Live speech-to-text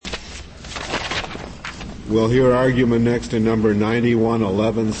We'll hear argument next in number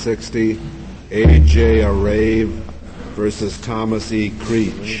 911160, A.J. Arave versus Thomas E.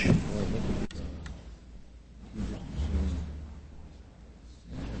 Creech.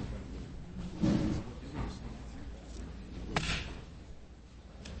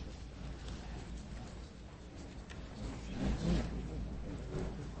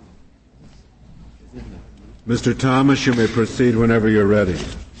 Mr. Thomas, you may proceed whenever you're ready.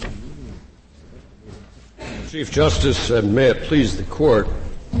 Chief Justice, and may it please the Court,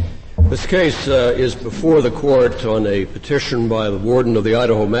 this case is before the Court on a petition by the warden of the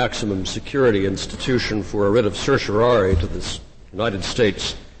Idaho Maximum Security Institution for a writ of certiorari to the United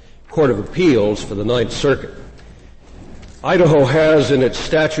States Court of Appeals for the Ninth Circuit. Idaho has in its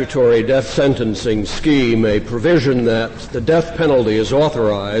statutory death sentencing scheme a provision that the death penalty is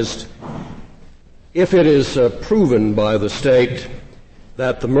authorized if it is proven by the state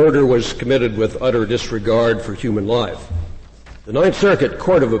that the murder was committed with utter disregard for human life. The Ninth Circuit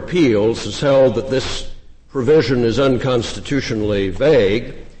Court of Appeals has held that this provision is unconstitutionally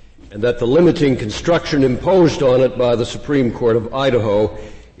vague and that the limiting construction imposed on it by the Supreme Court of Idaho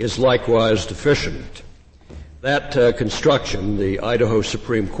is likewise deficient. That construction, the Idaho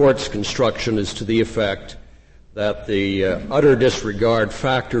Supreme Court's construction, is to the effect that the utter disregard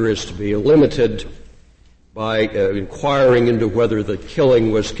factor is to be limited by inquiring into whether the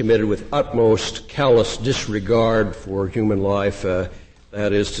killing was committed with utmost callous disregard for human life,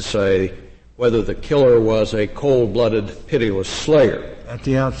 that is to say, whether the killer was a cold-blooded, pitiless slayer. At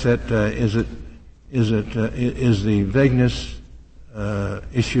the outset, is the vagueness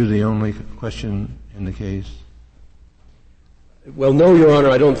issue the only question in the case? Well, no, Your Honor,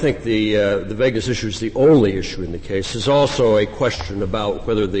 I don't think the vagueness issue is the only issue in the case. There's also a question about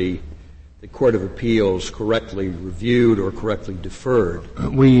whether the Court of Appeals correctly reviewed or correctly deferred.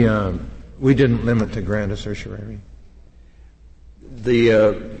 We didn't limit the grant of certiorari.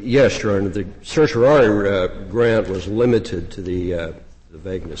 Yes, Your Honor, the certiorari grant was limited to the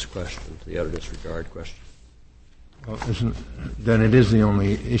vagueness question, to the utter disregard question. Well, then it is the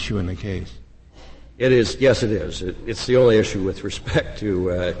only issue in the case. It is. Yes, it is. It's the only issue with respect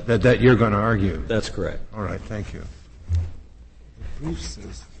to that you're going to argue. That's correct. All right. Thank you.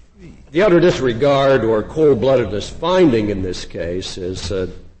 The utter disregard or cold-bloodedness finding in this case is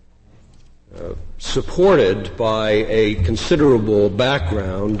supported by a considerable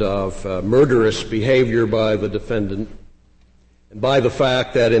background of murderous behavior by the defendant and by the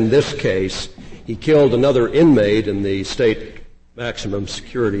fact that in this case he killed another inmate in the state maximum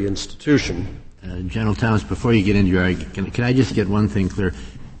security institution. General Thomas, before you get into your argument, can I just get one thing clear?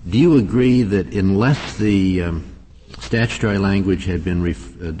 Do you agree that unless the statutory language had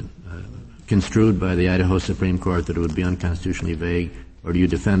been construed by the Idaho Supreme Court that it would be unconstitutionally vague, or do you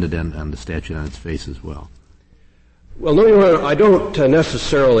defend it on the statute on its face as well? Well, no, Your Honor, I don't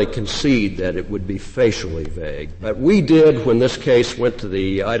necessarily concede that it would be facially vague, but we did, when this case went to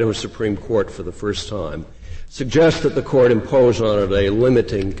the Idaho Supreme Court for the first time, suggest that the Court impose on it a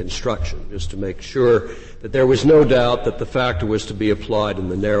limiting construction, just to make sure that there was no doubt that the factor was to be applied in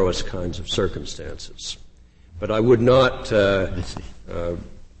the narrowest kinds of circumstances. But I would not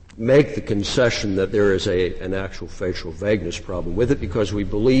make the concession that there is an actual facial vagueness problem with it, because we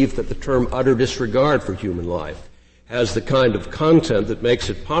believe that the term utter disregard for human life has the kind of content that makes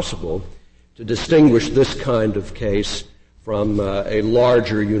it possible to distinguish this kind of case from a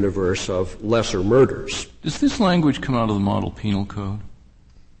larger universe of lesser murders. Does this language come out of the Model Penal Code?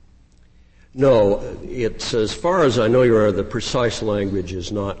 No. It's, as far as I know, Your Honor, the precise language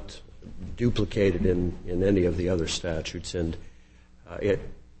is not duplicated in any of the other statutes, and it,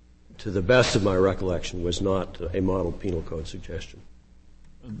 to the best of my recollection, was not a Model Penal Code suggestion.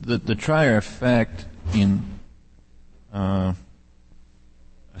 The trier of fact in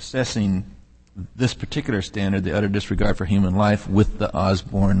assessing this particular standard, the utter disregard for human life, with the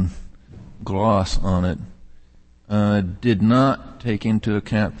Osborne gloss on it, did not take into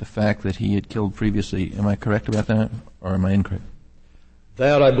account the fact that he had killed previously. Am I correct about that, or am I incorrect?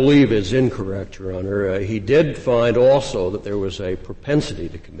 That, I believe, is incorrect, Your Honor. He did find also that there was a propensity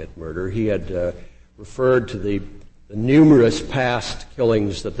to commit murder. He had referred to the numerous past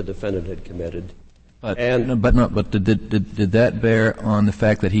killings that the defendant had committed. But did that bear on the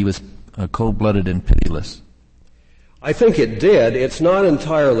fact that he was cold-blooded and pitiless? I think it did. It's not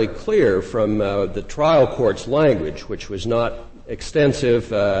entirely clear from the trial court's language, which was not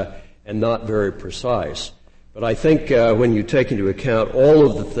extensive and not very precise. But I think when you take into account all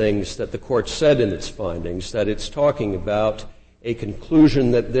of the things that the court said in its findings, that it's talking about a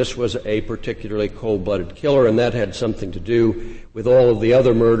conclusion that this was a particularly cold-blooded killer, and that had something to do with all of the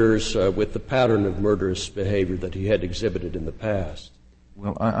other murders, with the pattern of murderous behavior that he had exhibited in the past.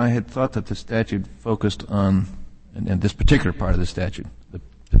 Well, I had thought that the statute focused on, and this particular part of the statute, the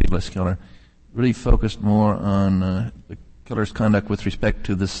pitiless killer, really focused more on the killer's conduct with respect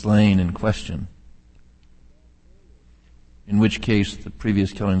to the slain in question, in which case the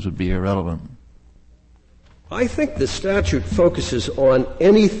previous killings would be irrelevant. I think the statute focuses on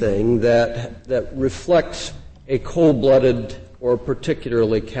anything that reflects a cold-blooded or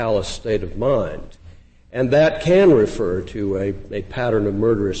particularly callous state of mind. And that can refer to a pattern of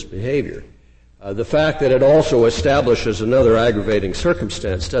murderous behavior. The fact that it also establishes another aggravating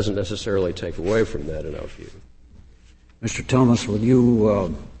circumstance doesn't necessarily take away from that in our view. Mr. Thomas, will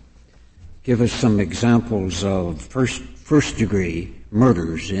you give us some examples of first-degree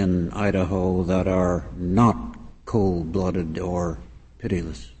murders in Idaho that are not cold-blooded or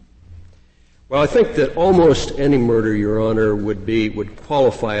pitiless? Well, I think that almost any murder, Your Honor, would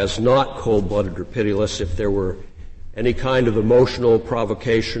qualify as not cold-blooded or pitiless if there were any kind of emotional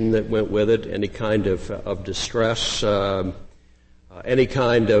provocation that went with it, any kind of distress, any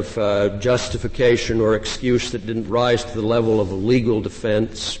kind of justification or excuse that didn't rise to the level of a legal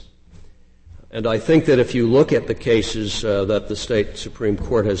defense. And I think that if you look at the cases that the state Supreme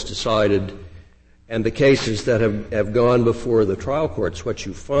Court has decided and the cases that have gone before the trial courts, what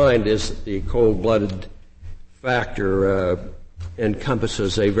you find is that the cold-blooded factor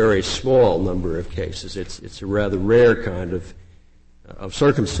encompasses a very small number of cases. It's a rather rare kind of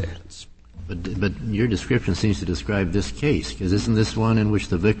circumstance. But your description seems to describe this case, because isn't this one in which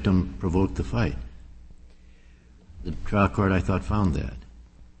the victim provoked the fight? The trial court, I thought, found that.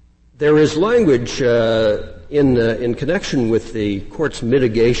 There is language in connection with the court's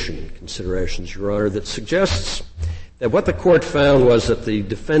mitigation considerations, Your Honor, that suggests that what the court found was that the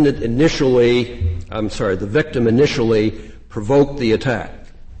victim initially provoked the attack.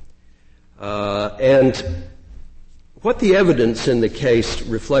 And what the evidence in the case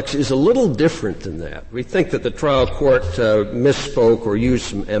reflects is a little different than that. We think that the trial court misspoke or used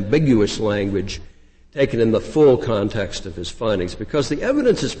some ambiguous language taken in the full context of his findings, because the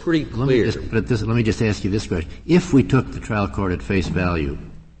evidence is pretty clear. Let me just ask you this question. If we took the trial court at face value,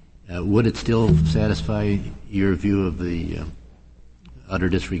 would it still satisfy your view of the utter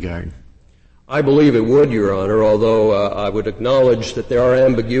disregard? I believe it would, Your Honor, although I would acknowledge that there are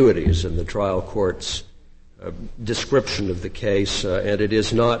ambiguities in the trial court's description of the case, and it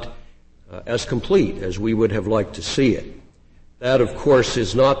is not as complete as we would have liked to see it. That, of course,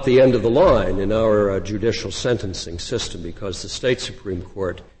 is not the end of the line in our judicial sentencing system, because the state Supreme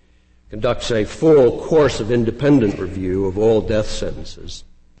Court conducts a full course of independent review of all death sentences.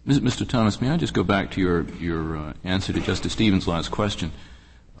 Mr. Thomas, may I just go back to your answer to Justice Stevens' last question?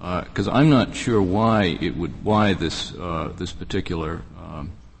 Because I'm not sure why this particular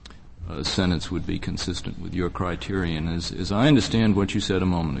sentence would be consistent with your criterion. As I understand what you said a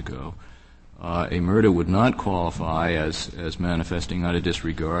moment ago, a murder would not qualify as manifesting utter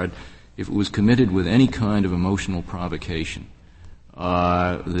disregard if it was committed with any kind of emotional provocation.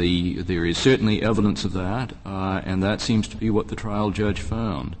 There is certainly evidence of that, and that seems to be what the trial judge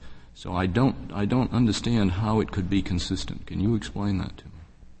found. So I don't understand how it could be consistent. Can you explain that to me?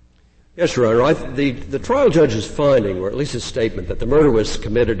 Yes, Your Honor. The trial judge's finding, or at least his statement, that the murder was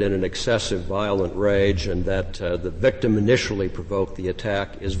committed in an excessive violent rage and that the victim initially provoked the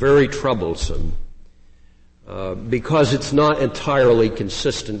attack is very troublesome because it's not entirely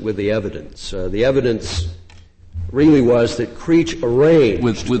consistent with the evidence. The evidence really was that Creech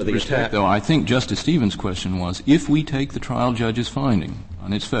arranged with the respect, attack. Though, I think Justice Stevens' question was, if we take the trial judge's finding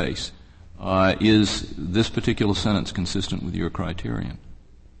on its face, is this particular sentence consistent with your criterion?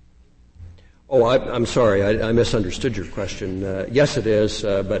 Oh, I'm sorry. I misunderstood your question. Yes, it is,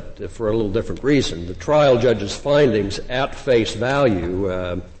 but for a little different reason. The trial judge's findings at face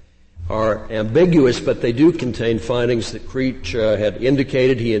value are ambiguous, but they do contain findings that Creech had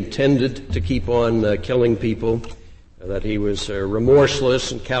indicated he intended to keep on killing people, that he was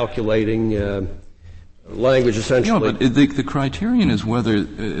remorseless and calculating language essentially. No, but the criterion is whether,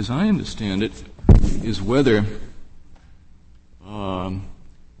 as I understand it, is whether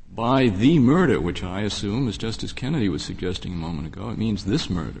by the murder, which I assume, as Justice Kennedy was suggesting a moment ago, it means this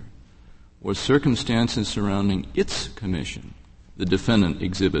murder, or circumstances surrounding its commission, the defendant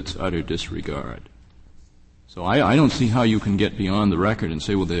exhibits utter disregard. So I don't see how you can get beyond the record and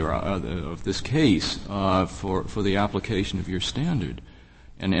say, well, there are of this case for the application of your standard.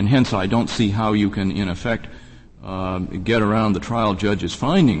 And hence I don't see how you can, in effect, get around the trial judge's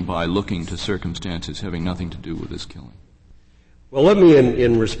finding by looking to circumstances having nothing to do with this killing. Well, let me,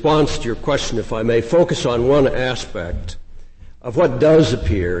 in response to your question, if I may, focus on one aspect of what does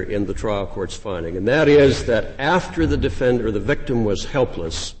appear in the trial court's finding, and that is that after the victim was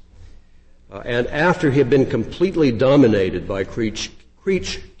helpless, and after he had been completely dominated by Creech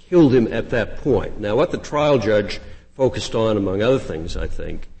killed him at that point. Now, what the trial judge focused on, among other things, I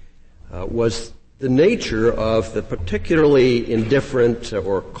think, was the nature of the particularly indifferent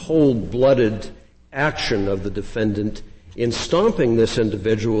or cold-blooded action of the defendant in stomping this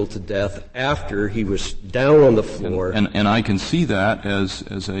individual to death after he was down on the floor. And I can see that as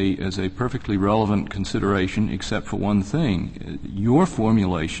a perfectly relevant consideration, except for one thing. Your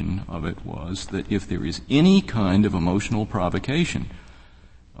formulation of it was that if there is any kind of emotional provocation,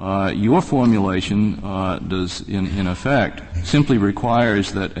 your formulation does, in effect, simply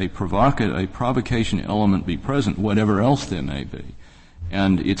requires that a provocation element be present, whatever else there may be.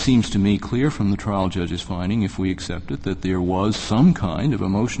 And it seems to me clear from the trial judge's finding, if we accept it, that there was some kind of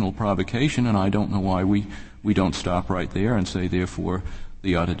emotional provocation, and I don't know why we don't stop right there and say, therefore,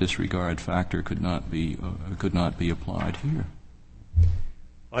 the utter disregard factor could not be applied here.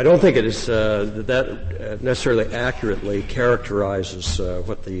 I don't think it is that necessarily accurately characterizes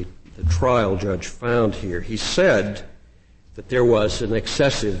what the trial judge found here. He said that there was an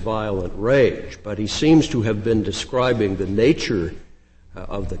excessive violent rage, but he seems to have been describing the nature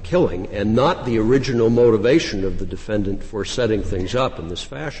of the killing and not the original motivation of the defendant for setting things up in this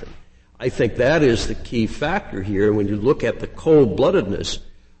fashion. I think that is the key factor here when you look at the cold-bloodedness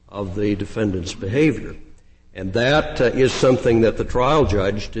of the defendant's behavior. And that is something that the trial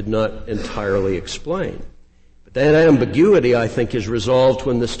judge did not entirely explain. But that ambiguity, I think, is resolved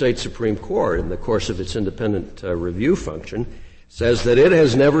when the State Supreme Court, in the course of its independent review function, says that it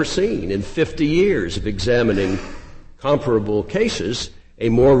has never seen, in 50 years of examining comparable cases, a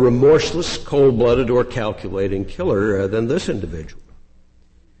more remorseless, cold-blooded, or calculating killer than this individual.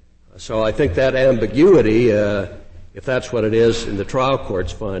 So I think that ambiguity, if that's what it is in the trial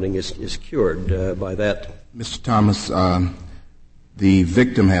court's finding, is cured by that. Mr. Thomas, the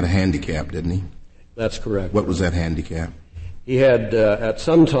victim had a handicap, didn't he? That's correct. What was that handicap? He had, at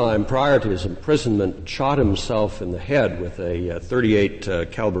some time prior to his imprisonment, shot himself in the head with a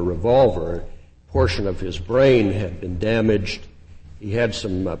 .38 caliber revolver. A portion of his brain had been damaged. He had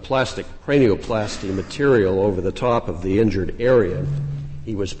some plastic cranioplasty material over the top of the injured area.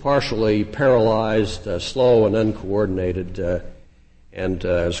 He was partially paralyzed, slow and uncoordinated, and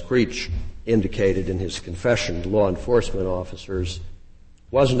as Creech indicated in his confession to law enforcement officers,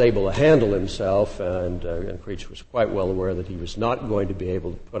 wasn't able to handle himself, and Creech was quite well aware that he was not going to be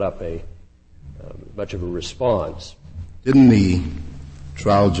able to put up much of a response. Didn't the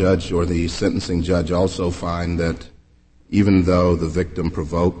trial judge or the sentencing judge also find that even though the victim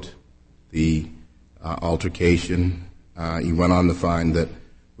provoked the altercation, he went on to find that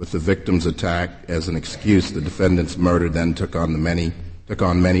with the victim's attack as an excuse, the defendant's murder then took on many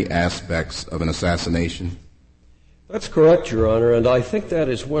aspects of an assassination? That's correct, Your Honor, and I think that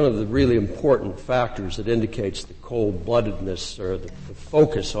is one of the really important factors that indicates the cold-bloodedness or the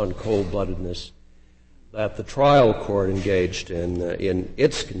focus on cold-bloodedness that the trial court engaged in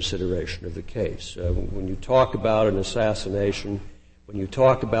its consideration of the case. When you talk about an assassination, when you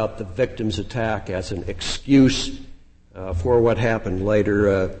talk about the victim's attack as an excuse for what happened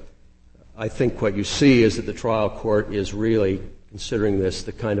later, I think what you see is that the trial court is really considering this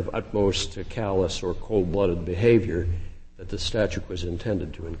the kind of utmost callous or cold-blooded behavior that the statute was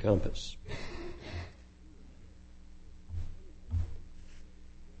intended to encompass.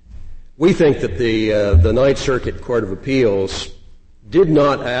 We think that the Ninth Circuit Court of Appeals did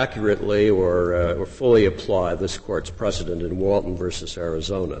not accurately or fully apply this court's precedent in Walton versus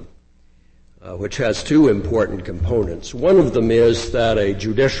Arizona, which has two important components. One of them is that a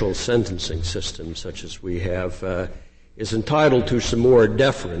judicial sentencing system such as we have is entitled to some more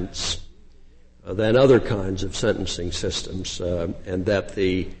deference than other kinds of sentencing systems, and that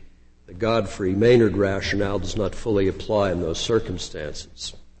the Godfrey-Maynard rationale does not fully apply in those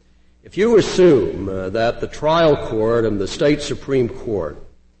circumstances. If you assume that the trial court and the state Supreme Court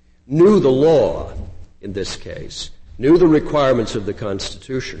knew the law in this case, knew the requirements of the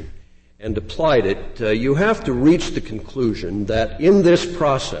Constitution, and applied it, you have to reach the conclusion that in this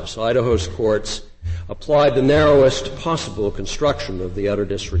process, Idaho's courts applied the narrowest possible construction of the utter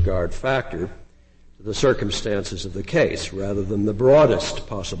disregard factor to the circumstances of the case, rather than the broadest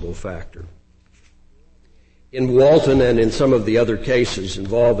possible factor. In Walton and in some of the other cases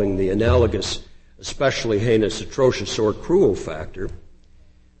involving the analogous, especially heinous, atrocious, or cruel factor,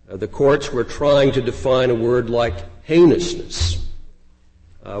 the courts were trying to define a word like heinousness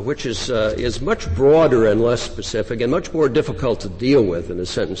which is much broader and less specific and much more difficult to deal with in a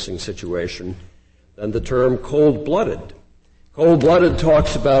sentencing situation than the term cold-blooded. Cold-blooded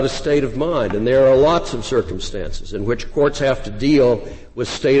talks about a state of mind, and there are lots of circumstances in which courts have to deal with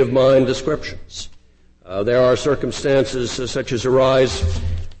state-of-mind descriptions. There are circumstances such as arise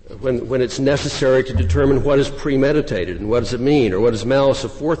when it's necessary to determine what is premeditated and what does it mean, or what is malice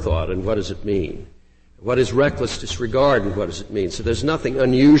aforethought and what does it mean. What is reckless disregard and what does it mean? So there's nothing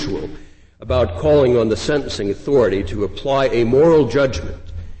unusual about calling on the sentencing authority to apply a moral judgment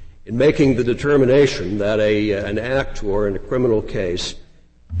in making the determination that an act or in a criminal case.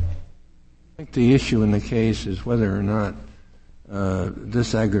 I think the issue in the case is whether or not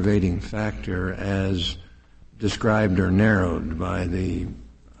this aggravating factor, as described or narrowed by the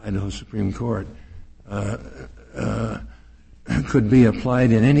Idaho Supreme Court, could be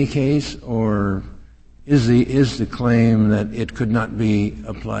applied in any case, or is the claim that it could not be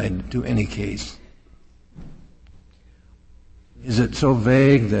applied to any case? Is it so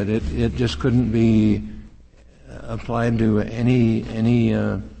vague that it just couldn't be applied to any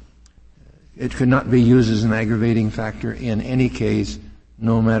it could not be used as an aggravating factor in any case,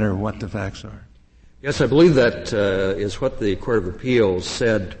 no matter what the facts are? Yes, I believe that is what the Court of Appeals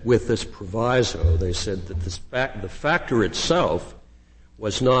said with this proviso. They said that the factor itself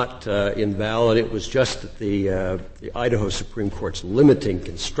was not invalid. It was just that the Idaho Supreme Court's limiting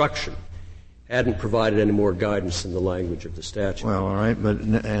construction hadn't provided any more guidance in the language of the statute. Well, all right, but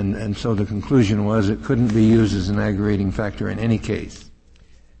and so the conclusion was it couldn't be used as an aggravating factor in any case.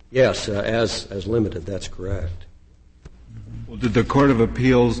 Yes, as limited, that's correct. Well, did the Court of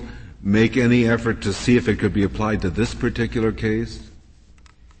Appeals make any effort to see if it could be applied to this particular case?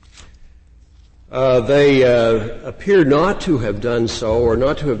 They appear not to have done so, or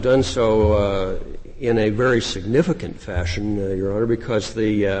not to have done so in a very significant fashion, Your Honor, because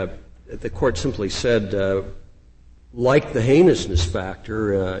the Court simply said, like the heinousness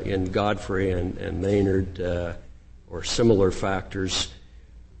factor in Godfrey and Maynard or similar factors,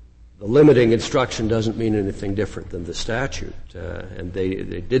 the limiting instruction doesn't mean anything different than the statute, and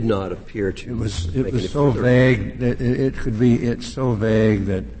they did not appear to. It was so vague that it's so vague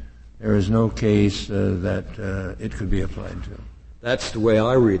that there is no case that it could be applied to. That's the way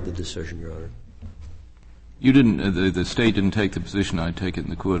I read the decision, Your Honor. You didn't. The state didn't take the position. I take it in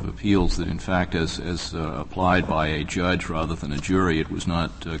the Court of Appeals that, in fact, as applied by a judge rather than a jury, it was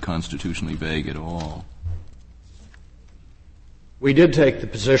not constitutionally vague at all. We did take the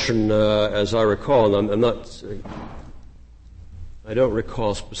position, as I recall, and I don't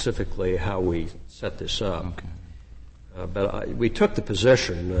recall specifically how we set this up. Okay. But we took the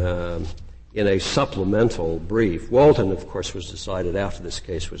position in a supplemental brief. Walton, of course, was decided after this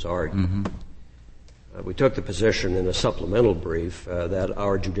case was argued. Mm-hmm. We took the position in a supplemental brief that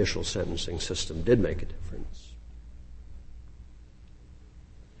our judicial sentencing system did make a difference.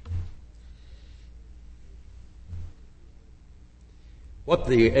 What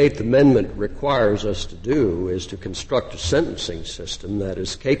the Eighth Amendment requires us to do is to construct a sentencing system that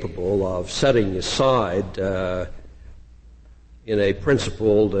is capable of setting aside in a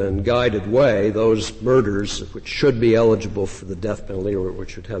principled and guided way those murders which should be eligible for the death penalty or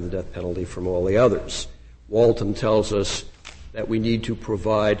which should have the death penalty from all the others. Walton tells us that we need to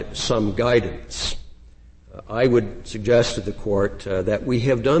provide some guidance. I would suggest to the Court that we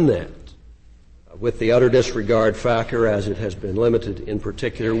have done that. With the utter disregard factor, as it has been limited in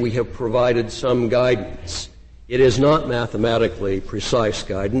particular, we have provided some guidance. It is not mathematically precise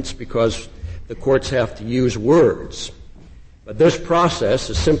guidance because the courts have to use words. But this process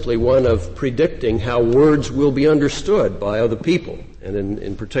is simply one of predicting how words will be understood by other people, and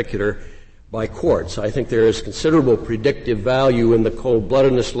in particular by courts. I think there is considerable predictive value in the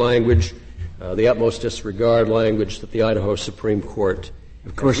cold-bloodedness language, the utmost disregard language that the Idaho Supreme Court.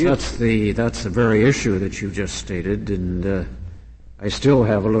 Of course, that's the very issue that you just stated, and I still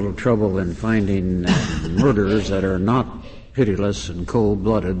have a little trouble in finding murders that are not pitiless and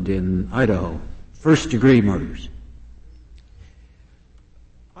cold-blooded in Idaho. First-degree murders.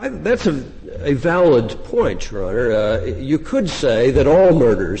 That's a valid point, Your Honor. You could say that all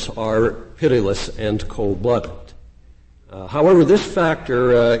murders are pitiless and cold-blooded. However, this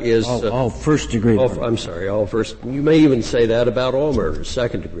factor is all first-degree murders. I'm sorry, all first. You may even say that about all murders,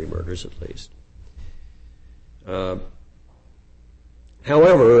 second-degree murders at least.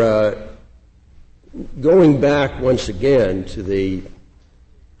 However, going back once again to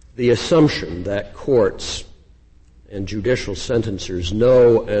the assumption that courts and judicial sentencers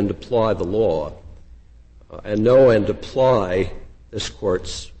know and apply the law, and know and apply this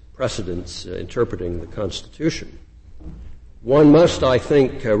Court's precedents interpreting the Constitution, one must, I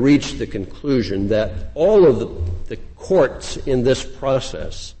think, reach the conclusion that all of the courts in this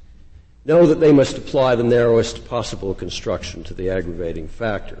process know that they must apply the narrowest possible construction to the aggravating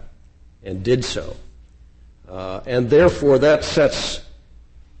factor, and did so. And therefore, that sets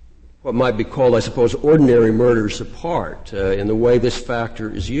what might be called, I suppose, ordinary murders apart in the way this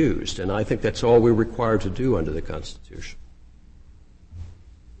factor is used. And I think that's all we're required to do under the Constitution.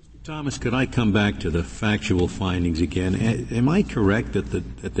 Mr. Thomas, could I come back to the factual findings again? Am I correct that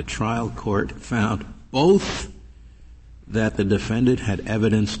the trial court found both that the defendant had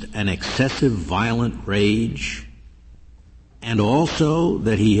evidenced an excessive violent rage and also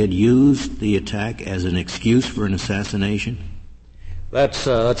that he had used the attack as an excuse for an assassination? That's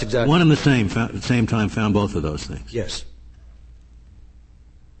exactly. One and the same time found both of those things. Yes.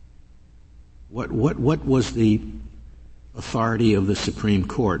 What was the authority of the Supreme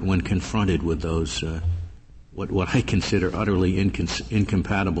Court when confronted with those what I consider utterly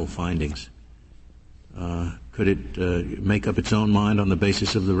incompatible findings? Could it make up its own mind on the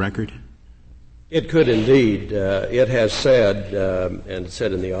basis of the record? It could indeed. It has said, and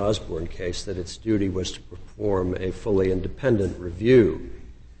said in the Osborne case, that its duty was to perform a fully independent review,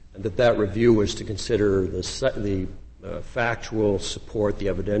 and that review was to consider the factual support, the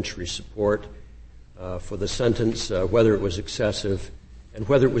evidentiary support for the sentence, whether it was excessive and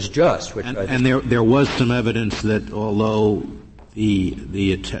whether it was just. And there was some evidence that although the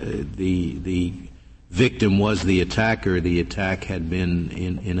victim was the attacker, the attack had been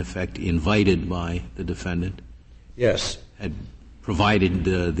in effect invited by the defendant. Yes. Had provided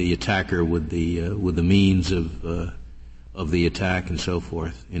the attacker with the means of the attack and so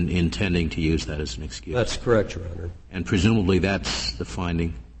forth, intending to use that as an excuse. That's correct, Your Honor. And presumably that's the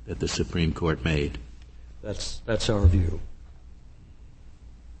finding that the Supreme Court made. That's our view.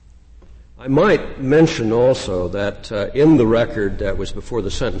 I might mention also that in the record that was before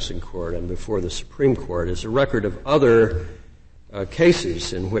the sentencing court and before the Supreme Court is a record of other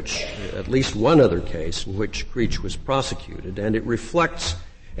cases in which, at least one other case in which Creech was prosecuted, and it reflects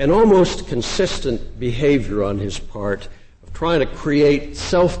an almost consistent behavior on his part of trying to create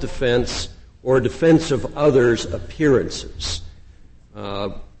self-defense or defense of others' appearances.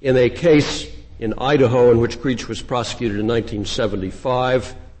 In a case in Idaho in which Creech was prosecuted in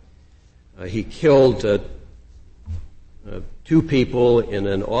 1975, he killed two people in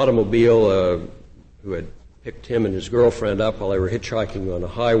an automobile who had picked him and his girlfriend up while they were hitchhiking on a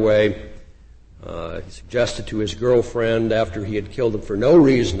highway. He suggested to his girlfriend, after he had killed them for no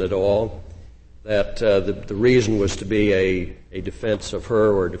reason at all, that the reason was to be a defense of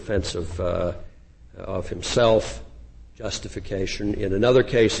her or a defense of himself, justification. In another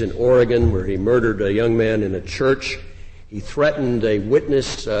case in Oregon where he murdered a young man in a church, he threatened a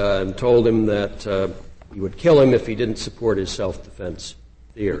witness and told him that he would kill him if he didn't support his self-defense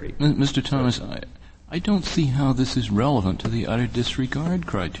theory. Mr. Thomas, I don't see how this is relevant to the utter disregard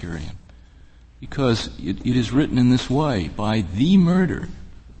criterion, because it is written in this way: by the murder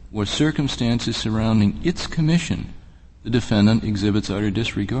or circumstances surrounding its commission, the defendant exhibits utter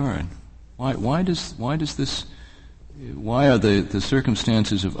disregard. Why are the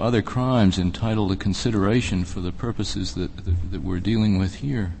circumstances of other crimes entitled to consideration for the purposes that we're dealing with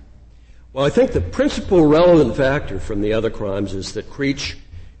here? Well, I think the principal relevant factor from the other crimes is that Creech,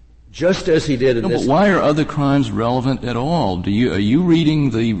 just as he did in this... But why are other crimes relevant at all? Are you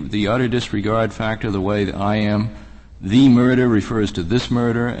reading the utter disregard factor the way that I am? The murder refers to this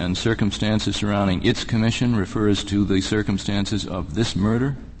murder, and circumstances surrounding its commission refers to the circumstances of this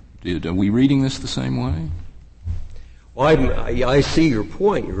murder? Are we reading this the same way? Well, I see your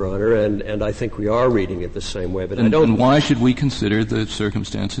point, Your Honor, and I think we are reading it the same way, but I don't... And why should we consider the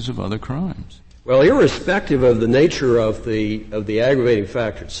circumstances of other crimes? Well, irrespective of the nature of the aggravating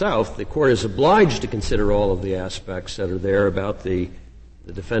factor itself, the Court is obliged to consider all of the aspects that are there about the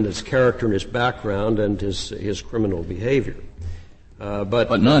defendant's character and his background and his criminal behavior.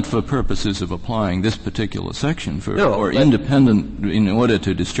 But not for purposes of applying this particular section in order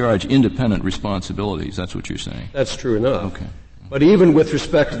to discharge independent responsibilities. That's what you're saying. That's true enough. Okay. But even with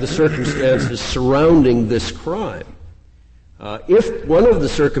respect to the circumstances surrounding this crime, if one of the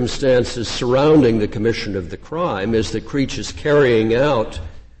circumstances surrounding the commission of the crime is that Creech is carrying out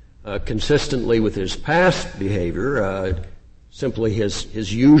consistently with his past behavior, simply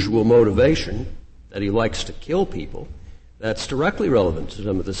his usual motivation, that he likes to kill people, that's directly relevant to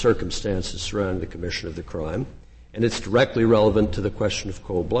some of the circumstances surrounding the commission of the crime, and it's directly relevant to the question of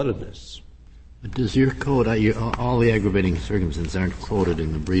cold-bloodedness. But does your code, all the aggravating circumstances aren't quoted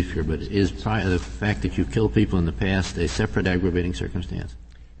in the brief here, but is the fact that you killed people in the past a separate aggravating circumstance?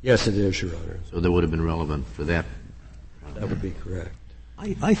 Yes, it is, Your Honor. So that would have been relevant for that That would be correct.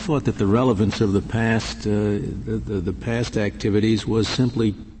 I thought that the relevance of the past, the past activities was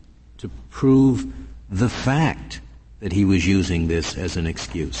simply to prove the fact that he was using this as an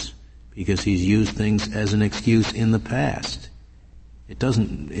excuse, because he's used things as an excuse in the past. It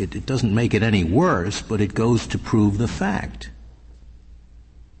doesn't make it any worse, but it goes to prove the fact.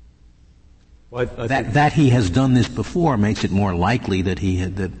 Well, that he has done this before makes it more likely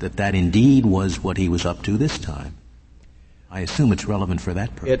that that indeed was what he was up to this time. I assume it's relevant for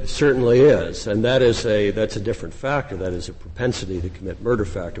that purpose. It certainly is, and that's a different factor. That is a propensity to commit murder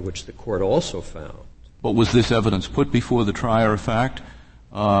factor, which the court also found. But was this evidence put before the trier of fact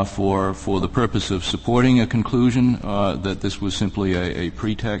for the purpose of supporting a conclusion that this was simply a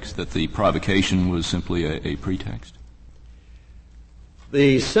pretext, that the provocation was simply a pretext?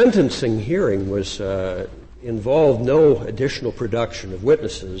 The sentencing hearing involved no additional production of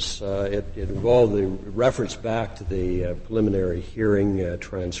witnesses. It involved the reference back to the preliminary hearing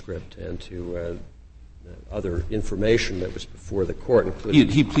transcript and to other information that was before the court.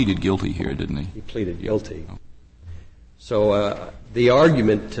 He pleaded guilty here, didn't he? He pleaded guilty. So the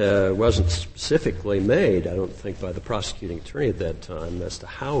argument wasn't specifically made, I don't think, by the prosecuting attorney at that time as to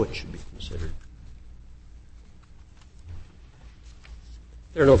how it should be considered.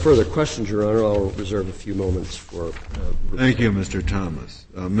 If there are no further questions, Your Honor, I'll reserve a few moments for Thank you, Mr. Thomas.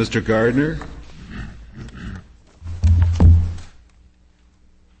 Mr. Gardner?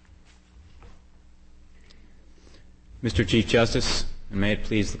 Mr. Chief Justice, and may it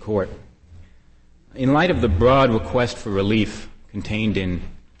please the Court. In light of the broad request for relief contained in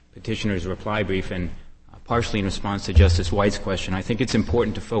petitioner's reply brief and partially in response to Justice White's question, I think it's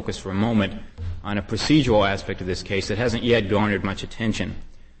important to focus for a moment on a procedural aspect of this case that hasn't yet garnered much attention.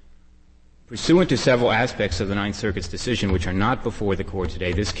 Pursuant to several aspects of the Ninth Circuit's decision which are not before the Court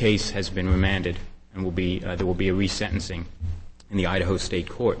today, this case has been remanded and there will be a resentencing in the Idaho State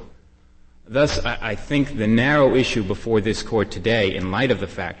Court. Thus, I think the narrow issue before this Court today, in light of the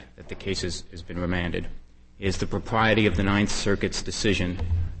fact that the case has been remanded, is the propriety of the Ninth Circuit's decision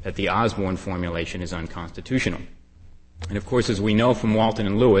that the Osborne formulation is unconstitutional. And of course, as we know from Walton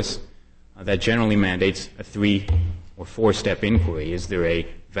and Lewis, that generally mandates a 3 or 4-step inquiry. Is there a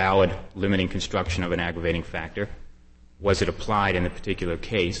valid limiting construction of an aggravating factor? Was it applied in the particular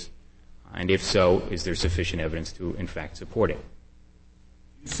case? And if so, is there sufficient evidence to, in fact, support it?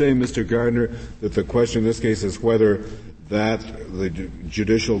 You say, Mr. Gardner, that the question in this case is whether the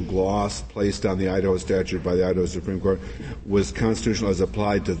judicial gloss placed on the Idaho statute by the Idaho Supreme Court was constitutional as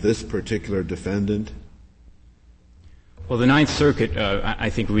applied to this particular defendant? Well, the Ninth Circuit, I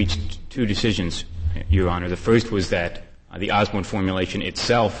think, reached two decisions, Your Honor. The first was that the Osborne formulation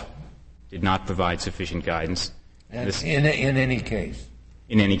itself did not provide sufficient guidance. In any case?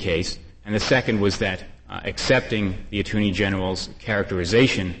 In any case. And the second was that accepting the Attorney General's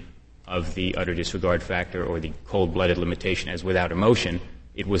characterization of the utter disregard factor or the cold-blooded limitation as without emotion,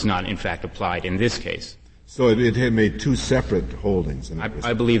 it was not, in fact, applied in this case. So it had made two separate holdings.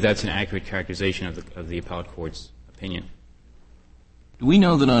 I believe that's an accurate characterization of the appellate court's opinion. Do we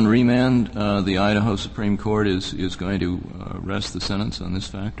know that on remand the Idaho Supreme Court is going to rest the sentence on this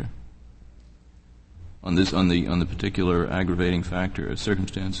factor? On the particular aggravating factor,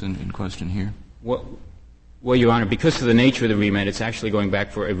 circumstance in question here? Well, Your Honor, because of the nature of the remand, it's actually going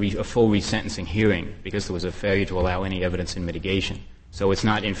back for a full resentencing hearing because there was a failure to allow any evidence in mitigation. So it's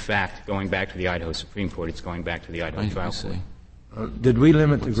not, in fact, going back to the Idaho Supreme Court. It's going back to the Idaho trial court. Did we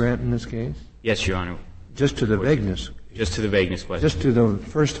limit the grant in this case? Yes, Your Honor. Just to the vagueness? Just to the vagueness question. Just to the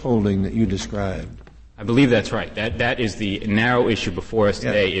first holding that you described? I believe that's right. That is the narrow issue before us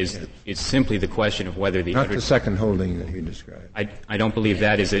today is simply the question of whether the... Not the second holding that you described. I don't believe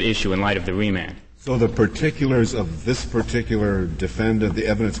that is an issue in light of the remand. So the particulars of this particular defendant, the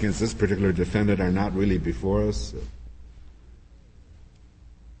evidence against this particular defendant are not really before us?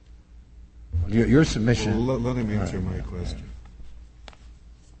 Your submission... Well, let him answer my question.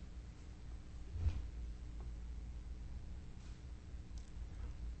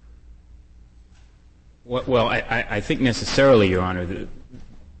 Well, I think necessarily, Your Honor,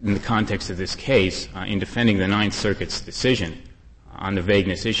 in the context of this case, in defending the Ninth Circuit's decision on the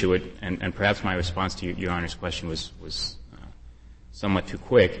vagueness issue, and perhaps my response to Your Honor's question was somewhat too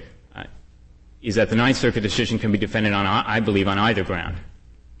quick, is that the Ninth Circuit decision can be defended on, I believe, on either ground.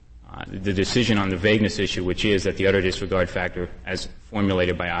 The decision on the vagueness issue, which is that the utter disregard factor, as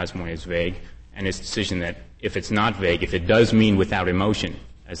formulated by Osborne, is vague, and its decision that if it's not vague, if it does mean without emotion,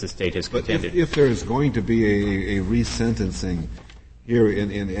 as the State has contended. But if there is going to be a resentencing here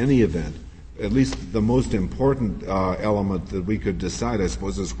in any event, at least the most important element that we could decide, I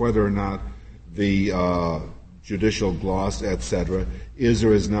suppose, is whether or not the judicial gloss, etc., is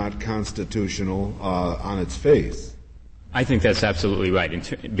or is not constitutional on its face. I think that's absolutely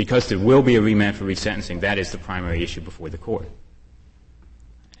right. Because there will be a remand for resentencing, that is the primary issue before the court.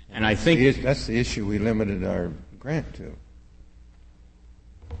 And I think that's the issue we limited our grant to.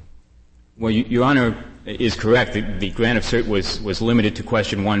 Well, Your Honor is correct. The grant of cert was limited to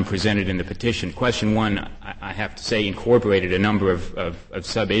question 1 presented in the petition. Question 1, I have to say, incorporated a number of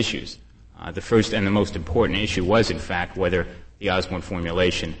sub-issues. The first and the most important issue was, in fact, whether the Osborne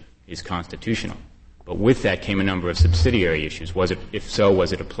formulation is constitutional. But with that came a number of subsidiary issues. If so,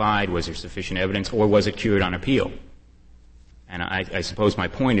 was it applied? Was there sufficient evidence? Or was it cured on appeal? And I suppose my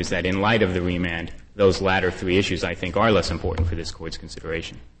point is that in light of the remand, those latter 3 issues, I think, are less important for this Court's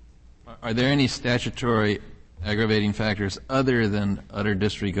consideration. Are there any statutory aggravating factors other than utter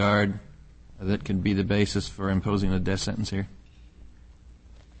disregard that could be the basis for imposing a death sentence here?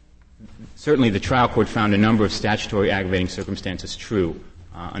 Certainly the trial court found a number of statutory aggravating circumstances true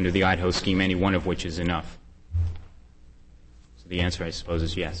under the Idaho scheme, any one of which is enough. So the answer, I suppose,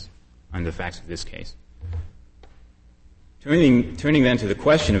 is yes, under the facts of this case. Turning then to the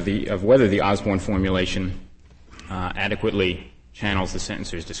question of whether the Osborne formulation adequately channels the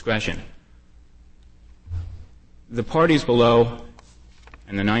sentencer's discretion. The parties below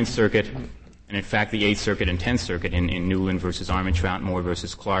and the Ninth Circuit, and in fact the Eighth Circuit and Tenth Circuit in Newland versus Armentrout, Moore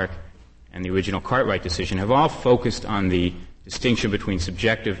versus Clark, and the original Cartwright decision have all focused on the distinction between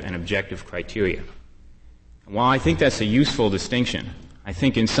subjective and objective criteria. And while I think that's a useful distinction, I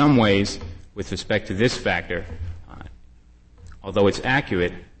think in some ways, with respect to this factor, although it's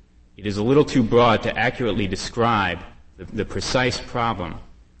accurate, it is a little too broad to accurately describe the precise problem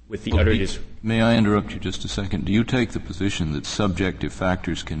with the utter May I interrupt you just a second? Do you take the position that subjective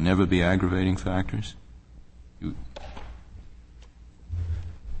factors can never be aggravating factors?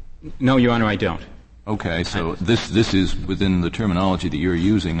 No, Your Honor, I don't. Okay, so this is within the terminology that you're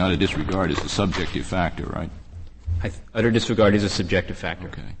using, not a disregard, is a subjective factor, right? Utter disregard is a subjective factor.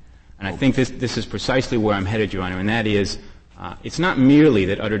 Okay. And I think this is precisely where I'm headed, Your Honor, and that is it's not merely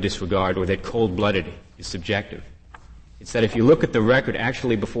that utter disregard or that cold-blooded is subjective. It's that if you look at the record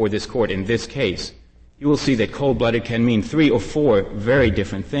actually before this Court in this case, you will see that cold-blooded can mean 3 or 4 very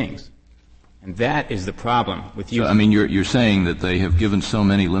different things. And that is the problem with you. So, I mean, you're saying that they have given so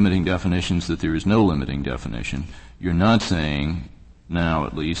many limiting definitions that there is no limiting definition. You're not saying, now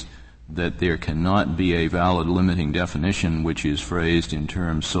at least, that there cannot be a valid limiting definition which is phrased in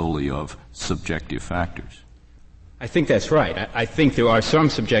terms solely of subjective factors. I think that's right. I think there are some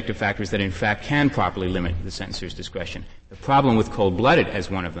subjective factors that in fact can properly limit the sentencer's discretion. The problem with cold-blooded as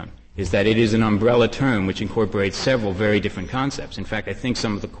one of them is that it is an umbrella term which incorporates several very different concepts. In fact, I think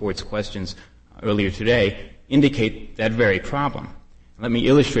some of the Court's questions earlier today indicate that very problem. Let me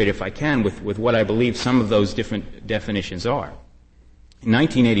illustrate, if I can, with what I believe some of those different definitions are. In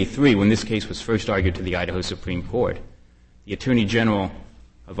 1983, when this case was first argued to the Idaho Supreme Court, the Attorney General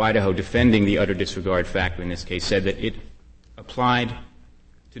of Idaho, defending the utter disregard factor in this case, said that it applied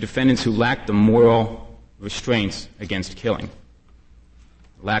to defendants who lacked the moral restraints against killing,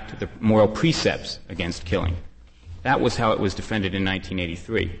 lacked the moral precepts against killing. That was how it was defended in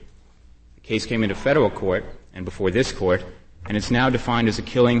 1983. The case came into federal court and before this court, and it's now defined as a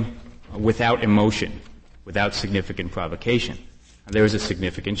killing without emotion, without significant provocation. Now, there is a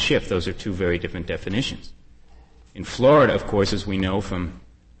significant shift. Those are 2 very different definitions. In Florida, of course, as we know from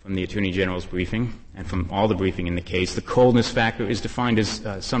the Attorney General's briefing and from all the briefing in the case, the coldness factor is defined as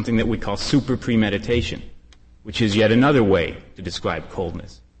something that we call super premeditation, which is yet another way to describe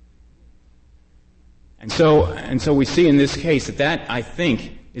coldness. And so we see in this case that I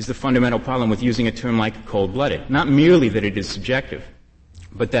think, is the fundamental problem with using a term like cold-blooded. Not merely that it is subjective,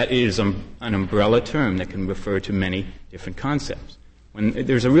 but that it is an umbrella term that can refer to many different concepts. When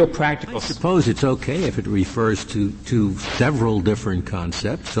there's a real practical... I suppose it's okay if it refers to several different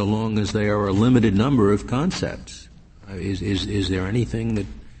concepts, so long as they are a limited number of concepts. Is there anything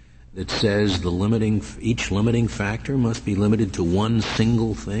that says each limiting factor must be limited to one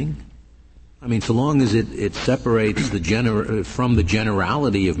single thing? I mean, so long as it separates from the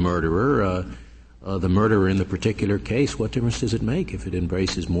generality of murderer, the murderer in the particular case, what difference does it make if it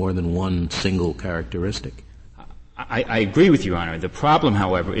embraces more than one single characteristic? I agree with you, Your Honor. The problem,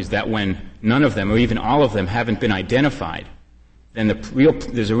 however, is that when none of them, or even all of them, haven't been identified, then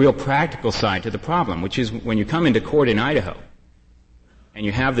there's a real practical side to the problem, which is when you come into court in Idaho and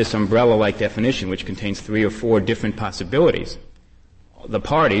you have this umbrella-like definition which contains 3 or 4 different possibilities, the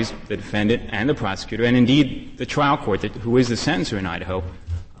parties, the defendant and the prosecutor, and indeed the trial court, who is the sentencer in Idaho,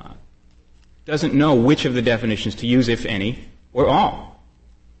 doesn't know which of the definitions to use, if any, or all.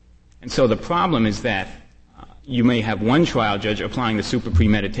 And so the problem is that You may have one trial judge applying the super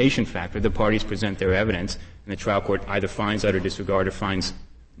premeditation factor. The parties present their evidence, and the trial court either finds utter disregard or finds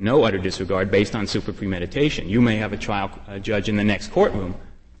no utter disregard based on super premeditation. You may have a judge in the next courtroom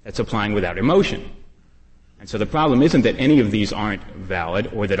that's applying without emotion. And so the problem isn't that any of these aren't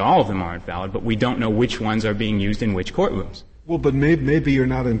valid or that all of them aren't valid, but we don't know which ones are being used in which courtrooms. Well, but maybe you're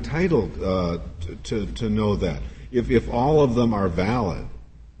not entitled to know that. If all of them are valid,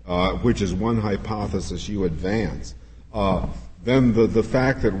 which is one hypothesis you advance, then the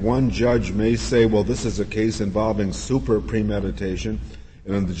fact that one judge may say, well, this is a case involving super premeditation,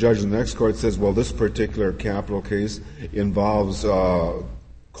 and then the judge in the next court says, well, this particular capital case involves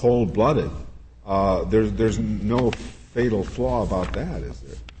cold-blooded. There's no fatal flaw about that, is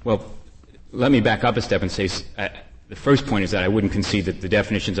there? Well, let me back up a step and say the first point is that I wouldn't concede that the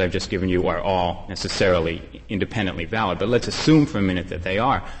definitions I've just given you are all necessarily independently valid, but let's assume for a minute that they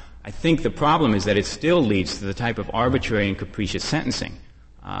are. I think the problem is that it still leads to the type of arbitrary and capricious sentencing.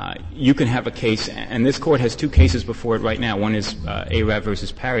 You can have a case, and this court has two cases before it right now. One is Arave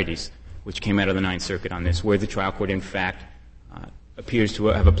versus Paradis, which came out of the Ninth Circuit on this, where the trial court, in fact, appears to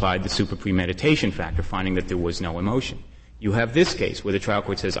have applied the super premeditation factor, finding that there was no emotion. You have this case where the trial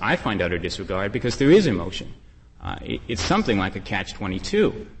court says, I find utter disregard because there is emotion. It's something like a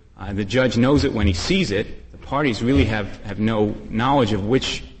catch-22. The judge knows it when he sees it. The parties really have no knowledge of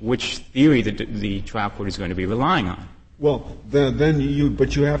which theory the trial court is going to be relying on. Well,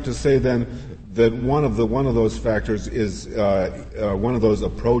 but you have to say then that one of those factors is one of those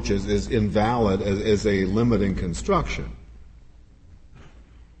approaches is invalid as a limiting construction.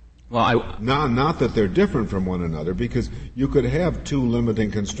 Well, not that they're different from one another, because you could have two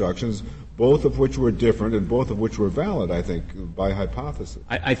limiting constructions, both of which were different and both of which were valid, I think, by hypothesis.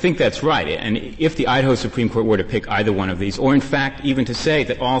 I think that's right. And if the Idaho Supreme Court were to pick either one of these, or in fact even to say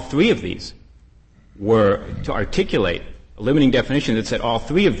that all three of these were to articulate a limiting definition that said all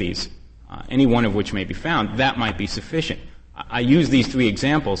three of these, any one of which may be found, that might be sufficient. I use these three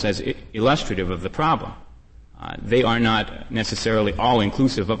examples as illustrative of the problem. They are not necessarily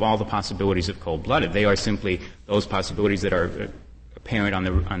all-inclusive of all the possibilities of cold-blooded. They are simply those possibilities that are apparent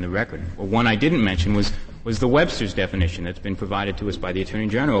on the record. Well, one I didn't mention was the Webster's definition that's been provided to us by the Attorney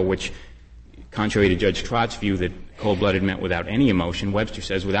General, which, contrary to Judge Trott's view that cold-blooded meant without any emotion, Webster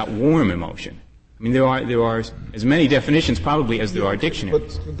says without warm emotion. I mean, there are as many definitions probably as there are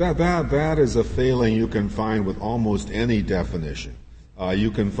dictionaries. But that is a failing you can find with almost any definition. You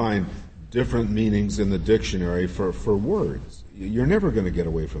can find different meanings in the dictionary for words. You're never going to get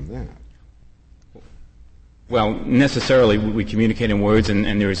away from that. Well, necessarily we communicate in words, and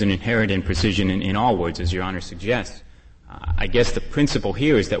there is an inherent imprecision in all words, as Your Honor suggests. I guess the principle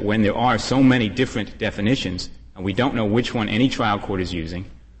here is that when there are so many different definitions, and we don't know which one any trial court is using,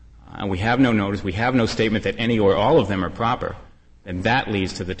 and we have no notice, we have no statement that any or all of them are proper, then that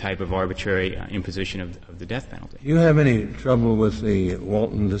leads to the type of arbitrary imposition of the death penalty. Do you have any trouble with the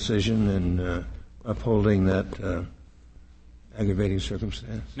Walton decision in upholding that aggravating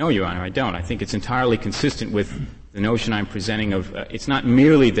circumstance? No, Your Honor, I don't. I think it's entirely consistent with the notion I'm presenting of it's not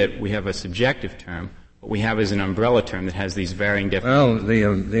merely that we have a subjective term. What we have is an umbrella term that has these varying definitions.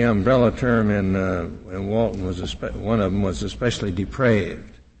 Well, the umbrella term in Walton was one of them was especially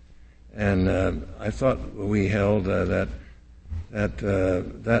depraved, and I thought we held that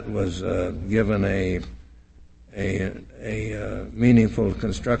was given a meaningful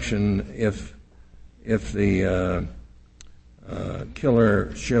construction if the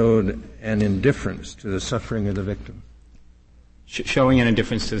killer showed an indifference to the suffering of the victim. Showing an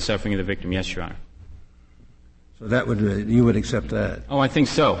indifference to the suffering of the victim, yes, Your Honor. So you would accept that? Oh, I think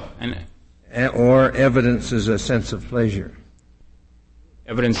so. Or evidence is a sense of pleasure.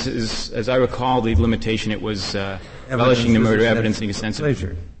 Evidence is, as I recall, the limitation, it was relishing the murder, evidencing a sense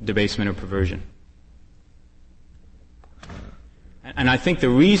of debasement or perversion. And I think the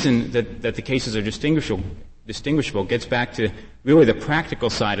reason that the cases are distinguishable gets back to really the practical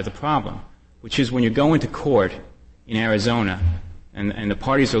side of the problem, which is when you go into court in Arizona and the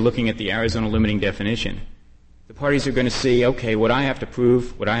parties are looking at the Arizona limiting definition, the parties are going to see, okay, what I have to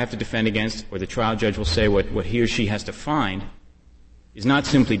prove, what I have to defend against, or the trial judge will say what he or she has to find is not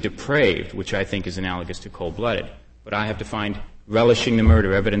simply depraved, which I think is analogous to cold-blooded, but I have to find relishing the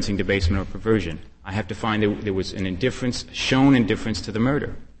murder, evidencing debasement or perversion. I have to find there was an indifference, shown indifference to the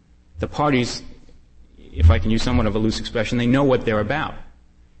murder. The parties, if I can use somewhat of a loose expression, they know what they're about.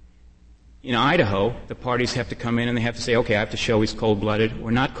 In Idaho, the parties have to come in and they have to say, okay, I have to show he's cold-blooded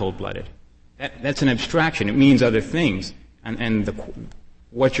or not cold-blooded. That's an abstraction. It means other things. And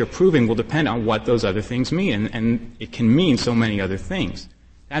what you're proving will depend on what those other things mean. And it can mean so many other things.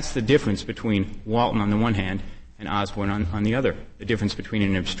 That's the difference between Walton on the one hand and Osborne on the other. The difference between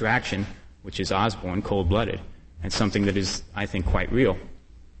an abstraction, which is Osborne, cold-blooded, and something that is, I think, quite real.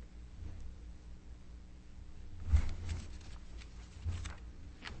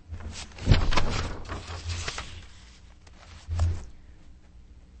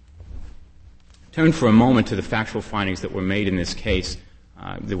 Turn for a moment to the factual findings that were made in this case.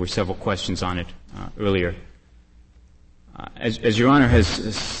 There were several questions on it earlier. As Your Honor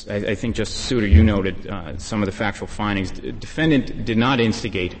has, I think Justice Souter, you noted some of the factual findings. The defendant did not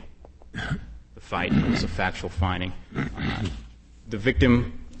instigate the fight. It was a factual finding. The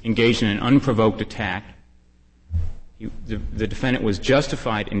victim engaged in an unprovoked attack. The defendant was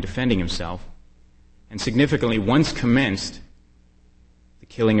justified in defending himself, and significantly, once commenced, the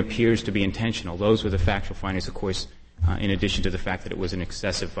killing appears to be intentional. Those were the factual findings, of course, in addition to the fact that it was an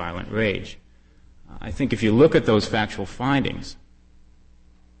excessive violent rage. I think if you look at those factual findings,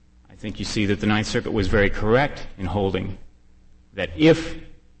 I think you see that the Ninth Circuit was very correct in holding that if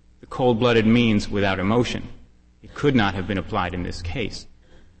the cold-blooded means without emotion, it could not have been applied in this case.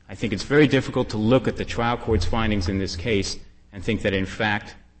 I think it's very difficult to look at the trial court's findings in this case and think that, in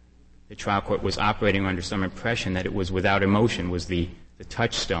fact, the trial court was operating under some impression that it was without emotion, was the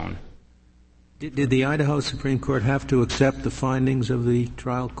touchstone. Did the Idaho Supreme Court have to accept the findings of the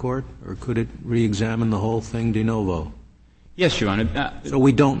trial court, or could it re-examine the whole thing de novo? Yes, Your Honor. So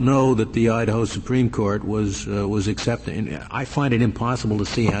we don't know that the Idaho Supreme Court was accepting. I find it impossible to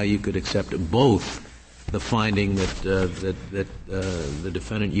see how you could accept both the finding that the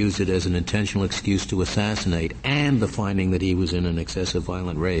defendant used it as an intentional excuse to assassinate and the finding that he was in an excessive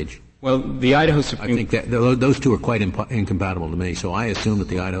violent rage. Well, the Idaho Supreme... I think that those two are quite incompatible to me, so I assume that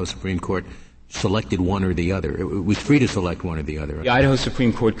the Idaho Supreme Court selected one or the other. It was free to select one or the other. The Idaho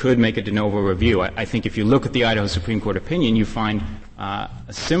Supreme Court could make a de novo review. I think if you look at the Idaho Supreme Court opinion, you find a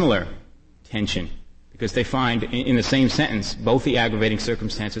similar tension, because they find in the same sentence both the aggravating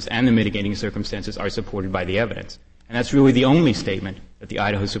circumstances and the mitigating circumstances are supported by the evidence. And that's really the only statement that the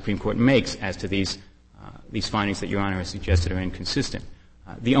Idaho Supreme Court makes as to these findings that Your Honor has suggested are inconsistent.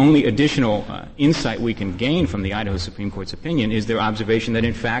 The only additional insight we can gain from the Idaho Supreme Court's opinion is their observation that,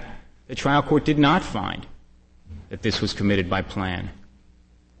 in fact, the trial court did not find that this was committed by plan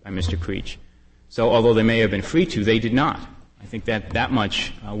by Mr. Creech. So although they may have been free to, they did not. I think that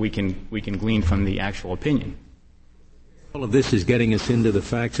much we can glean from the actual opinion. All of this is getting us into the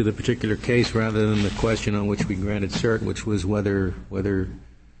facts of the particular case rather than the question on which we granted cert, which was whether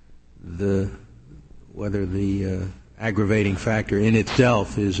the aggravating factor in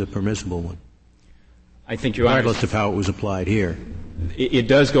itself is a permissible one. I think Your Honor, regardless of how it was applied here. It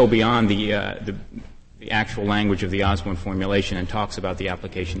does go beyond the actual language of the Osborne formulation and talks about the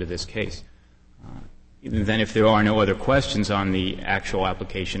application to this case. Then if there are no other questions on the actual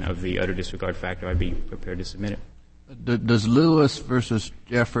application of the utter disregard factor, I'd be prepared to submit it. Does Lewis versus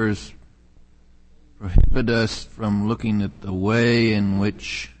Jeffers prohibit us from looking at the way in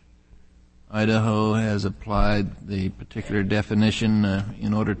which Idaho has applied the particular definition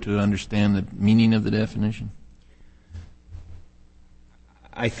in order to understand the meaning of the definition?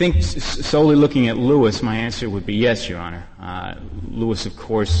 I think solely looking at Lewis, my answer would be yes, Your Honor. Lewis, of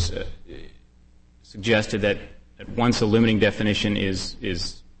course, suggested that once a limiting definition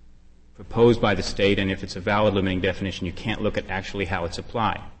is proposed by the state, and if it's a valid limiting definition, you can't look at actually how it's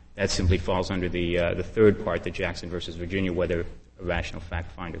applied. That simply falls under the third part, the Jackson versus Virginia, whether a rational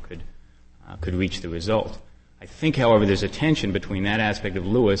fact finder could reach the result. I think, however, there's a tension between that aspect of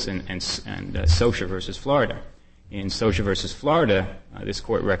Lewis and Socia versus Florida. In Socia versus Florida, this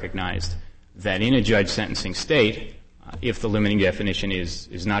court recognized that in a judge sentencing state, if the limiting definition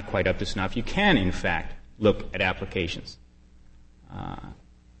is not quite up to snuff, you can, in fact, look at applications.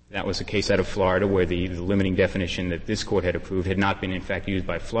 That was a case out of Florida where the limiting definition that this court had approved had not been, in fact, used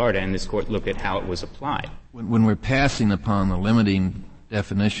by Florida, and this court looked at how it was applied. When we're passing upon the limiting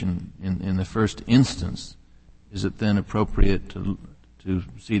definition in the first instance, is it then appropriate to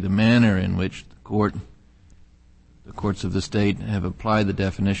see the manner in which the courts of the state have applied the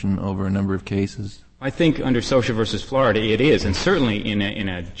definition over a number of cases? I think under Socia versus Florida it is, and certainly in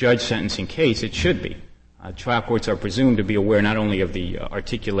a judge sentencing case it should be. Trial courts are presumed to be aware not only of the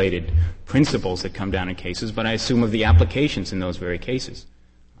articulated principles that come down in cases, but I assume of the applications in those very cases.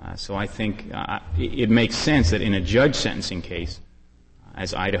 So I think it makes sense that in a judge sentencing case,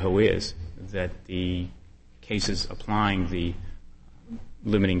 as Idaho is, that the cases applying the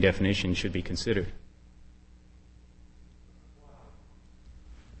limiting definition should be considered.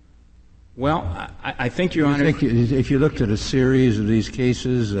 Well, I think, Your Honor... If you looked at a series of these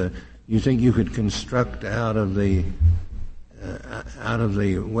cases, you think you could construct out of the out of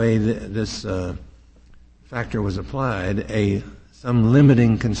the way this factor was applied, some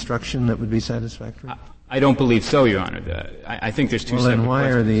limiting construction that would be satisfactory? I don't believe so, Your Honor. I think there's two separate questions. Well,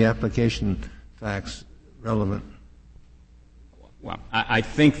 then why are the application facts relevant? Well, I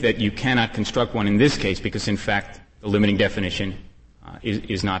think that you cannot construct one in this case because, in fact, the limiting definition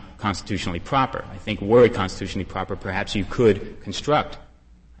is not constitutionally proper. I think were it constitutionally proper, perhaps you could construct,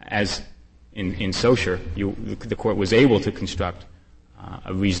 as in Socher, the court was able to construct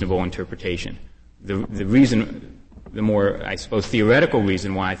a reasonable interpretation. The more, I suppose, theoretical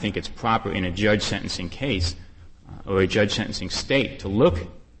reason why I think it's proper in a judge sentencing case or a judge sentencing state to look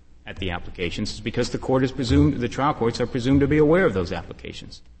at the applications is because the trial courts are presumed to be aware of those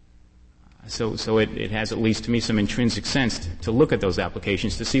applications. So it has, at least to me, some intrinsic sense to look at those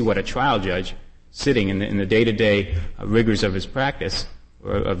applications to see what a trial judge sitting in the day-to-day rigors of his practice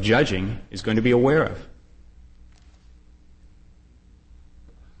or of judging is going to be aware of.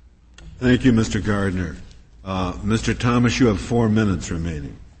 Thank you, Mr. Gardner. Mr. Thomas, you have 4 minutes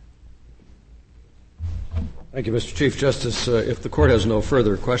remaining. Thank you, Mr. Chief Justice. If the court has no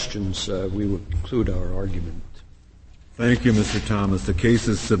further questions, we will conclude our argument. Thank you, Mr. Thomas. The case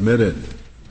is submitted.